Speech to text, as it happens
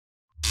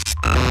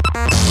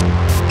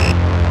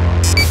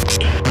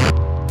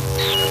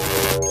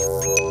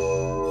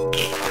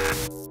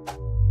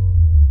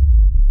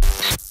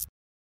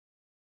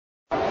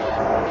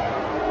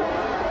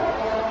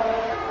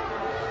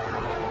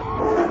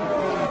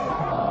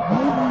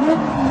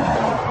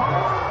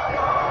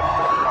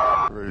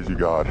Praise you,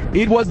 God.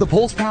 It was the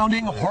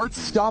pulse-pounding,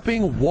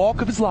 heart-stopping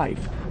walk of his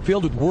life.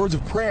 Filled with words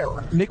of prayer,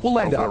 Nick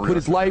Wallenda put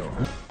his life...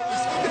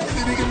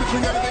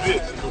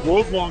 The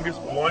world's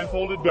longest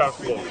blindfolded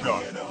basketball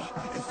shot.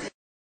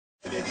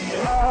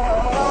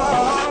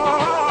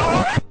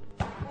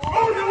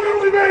 Oh,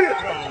 we made it!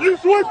 You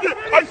switched it!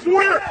 I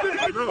swear!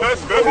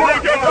 That's where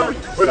I got her.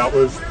 But that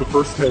was the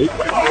first take.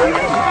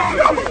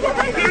 That was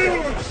fucking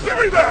huge! Give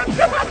me that!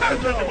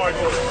 Thank you,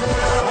 Michael.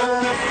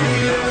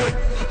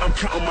 I'm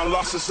counting my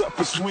losses up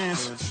as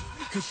wins.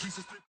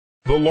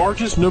 The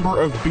largest number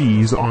of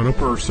bees on a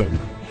person.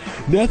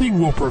 Nothing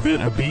will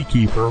prevent a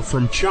beekeeper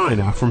from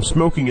China from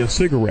smoking a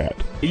cigarette,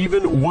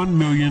 even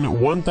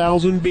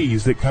 1,001,000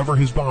 bees that cover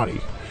his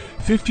body.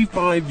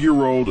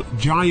 55-year-old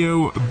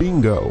Jayo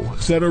Bingo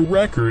set a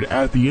record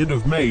at the end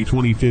of May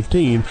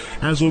 2015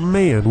 as a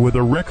man with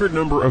a record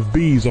number of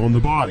bees on the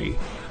body.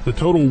 The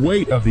total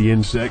weight of the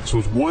insects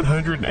was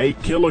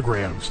 108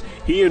 kilograms.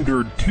 He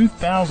endured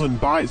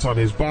 2,000 bites on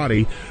his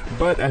body,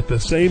 but at the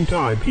same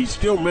time he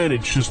still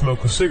managed to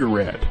smoke a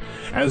cigarette.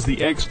 As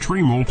the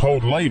ex-Tremel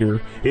told later,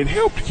 it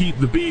helped keep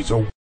the bees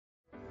away.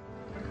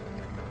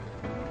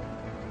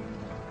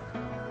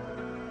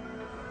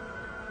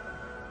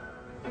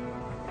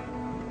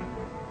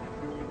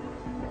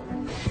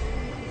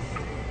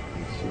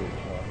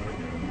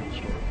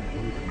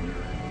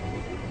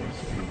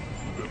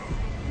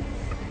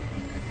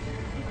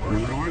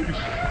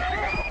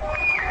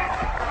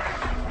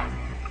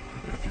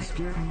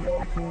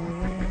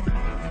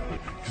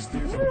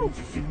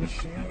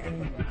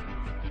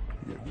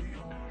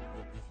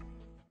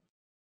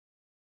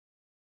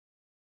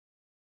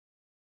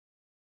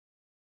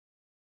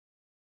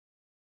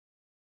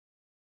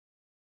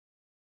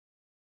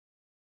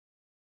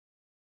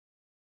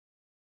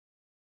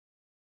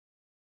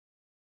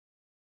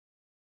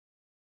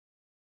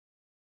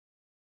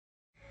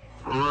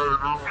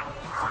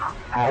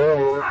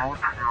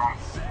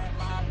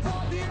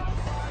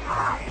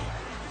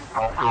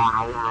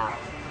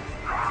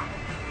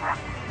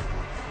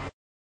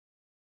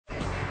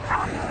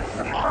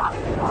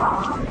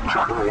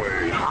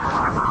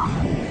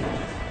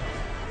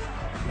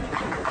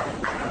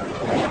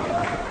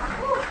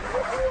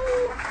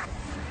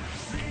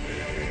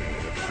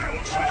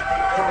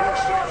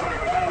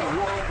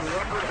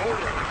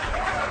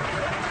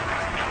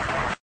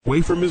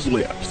 Away from his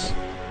lips.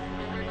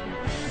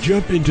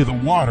 Jump into the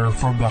water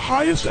from the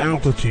highest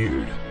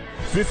altitude,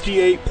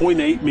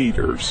 58.8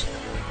 meters.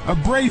 A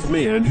brave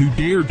man who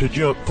dared to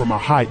jump from a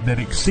height that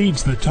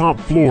exceeds the top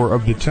floor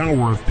of the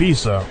Tower of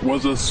Pisa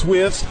was a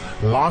Swiss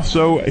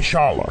Lasso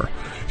Schaller.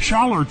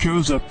 Schaller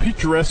chose a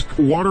picturesque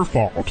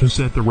waterfall to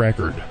set the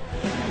record.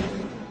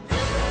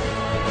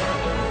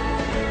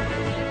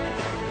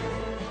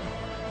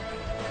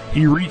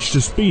 He reached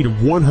a speed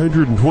of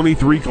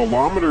 123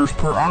 kilometers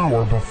per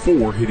hour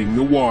before hitting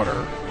the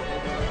water.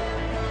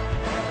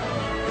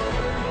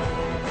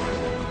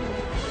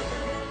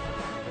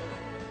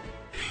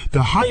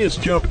 The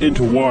highest jump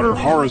into water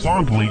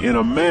horizontally in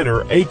a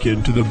manner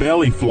akin to the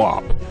belly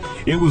flop.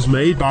 It was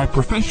made by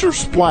Professor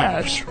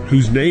Splash,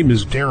 whose name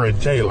is Darren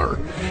Taylor.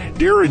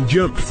 Darren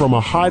jumped from a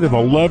height of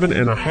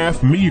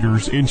 11.5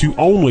 meters into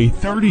only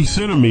 30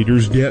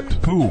 centimeters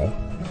depth pool.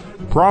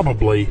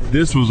 Probably,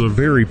 this was a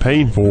very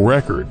painful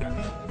record.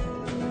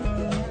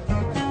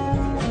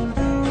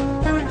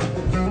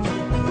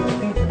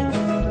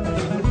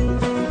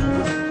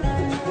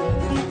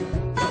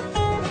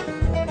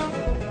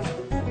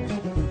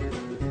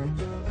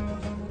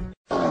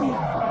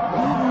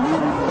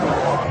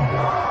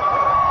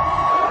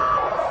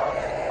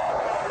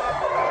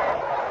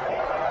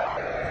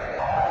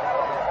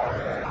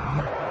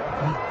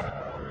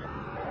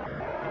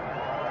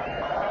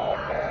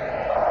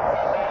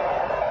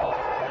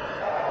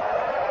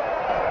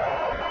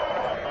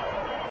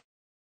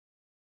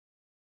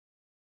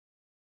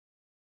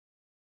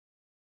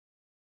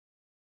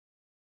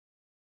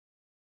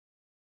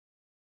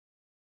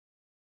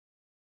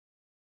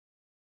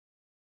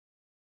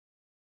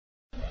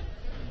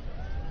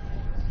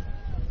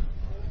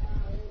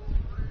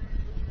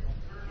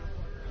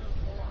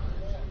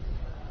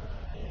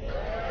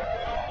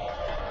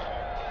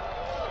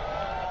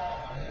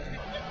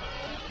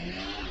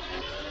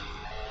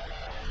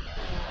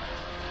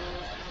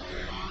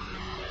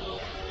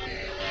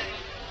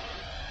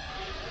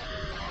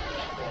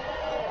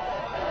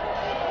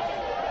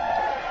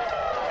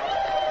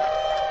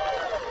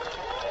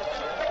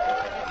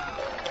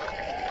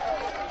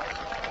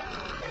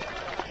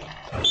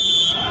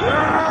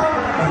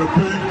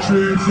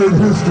 Change in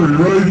history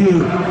right here.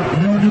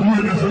 You can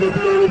witness it at the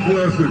Idol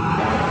Classic.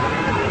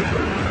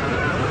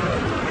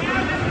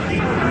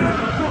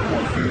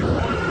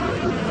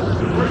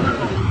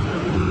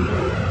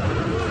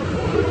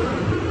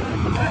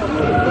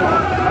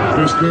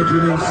 This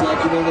Benjamin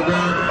slapping on the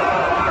back.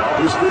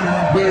 This beating on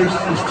base.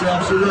 This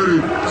chaps are ready.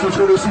 So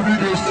try to see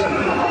biggest.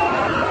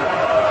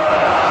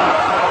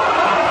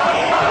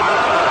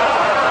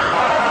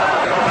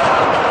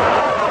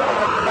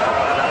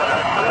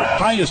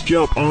 highest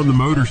jump on the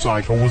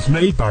motorcycle was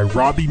made by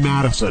Robbie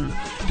Madison.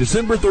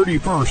 December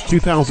 31st,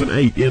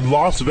 2008 in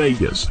Las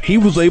Vegas, he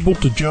was able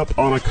to jump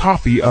on a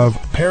copy of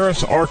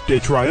Paris Arc de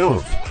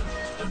Triomphe.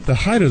 The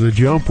height of the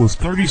jump was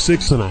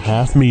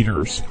 36.5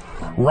 meters.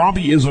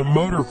 Robbie is a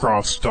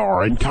motocross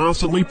star and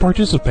constantly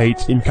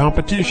participates in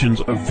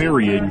competitions of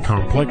varying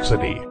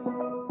complexity.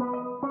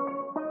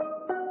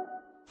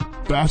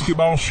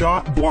 Basketball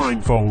shot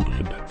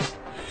blindfolded.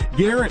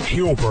 Garrett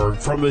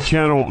Hilberg from the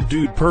channel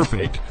Dude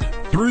Perfect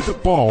threw the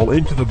ball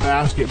into the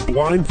basket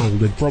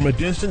blindfolded from a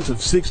distance of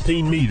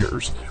 16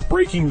 meters,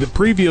 breaking the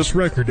previous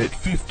record at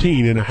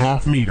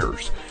 15.5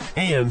 meters,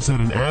 and set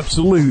an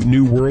absolute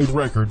new world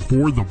record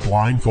for the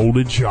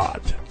blindfolded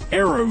shot.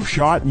 Arrow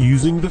shot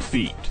using the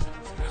feet.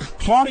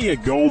 Claudia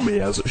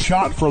Gomez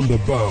shot from the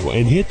bow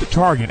and hit the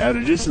target at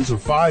a distance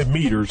of 5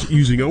 meters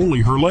using only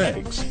her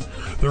legs.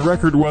 The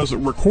record was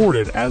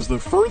recorded as the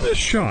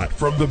furthest shot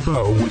from the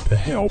bow with the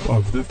help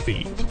of the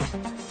feet.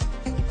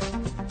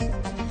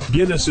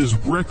 Guinness's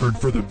record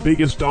for the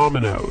biggest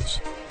dominoes.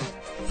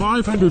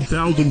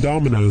 500,000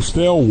 dominoes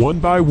fell one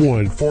by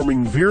one,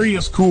 forming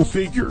various cool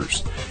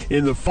figures.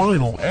 In the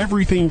final,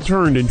 everything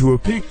turned into a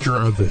picture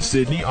of the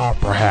Sydney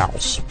Opera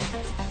House.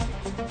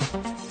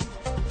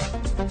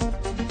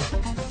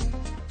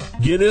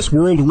 Guinness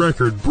World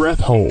Record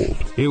breath hold.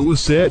 It was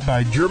set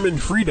by German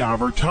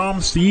freediver Tom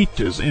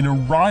Sietes in a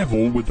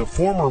rival with the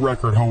former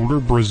record holder,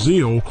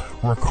 Brazil,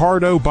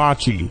 Ricardo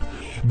Bacci.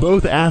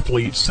 Both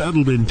athletes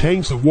settled in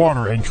tanks of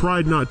water and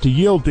tried not to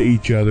yield to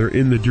each other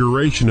in the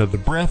duration of the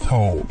breath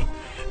hold.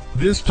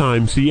 This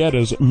time,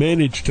 Sietes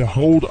managed to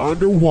hold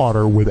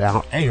underwater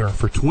without air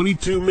for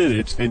 22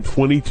 minutes and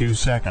 22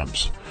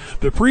 seconds.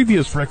 The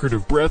previous record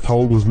of breath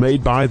hold was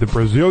made by the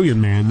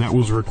Brazilian man that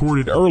was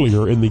recorded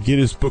earlier in the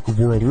Guinness Book of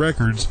World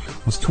Records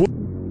was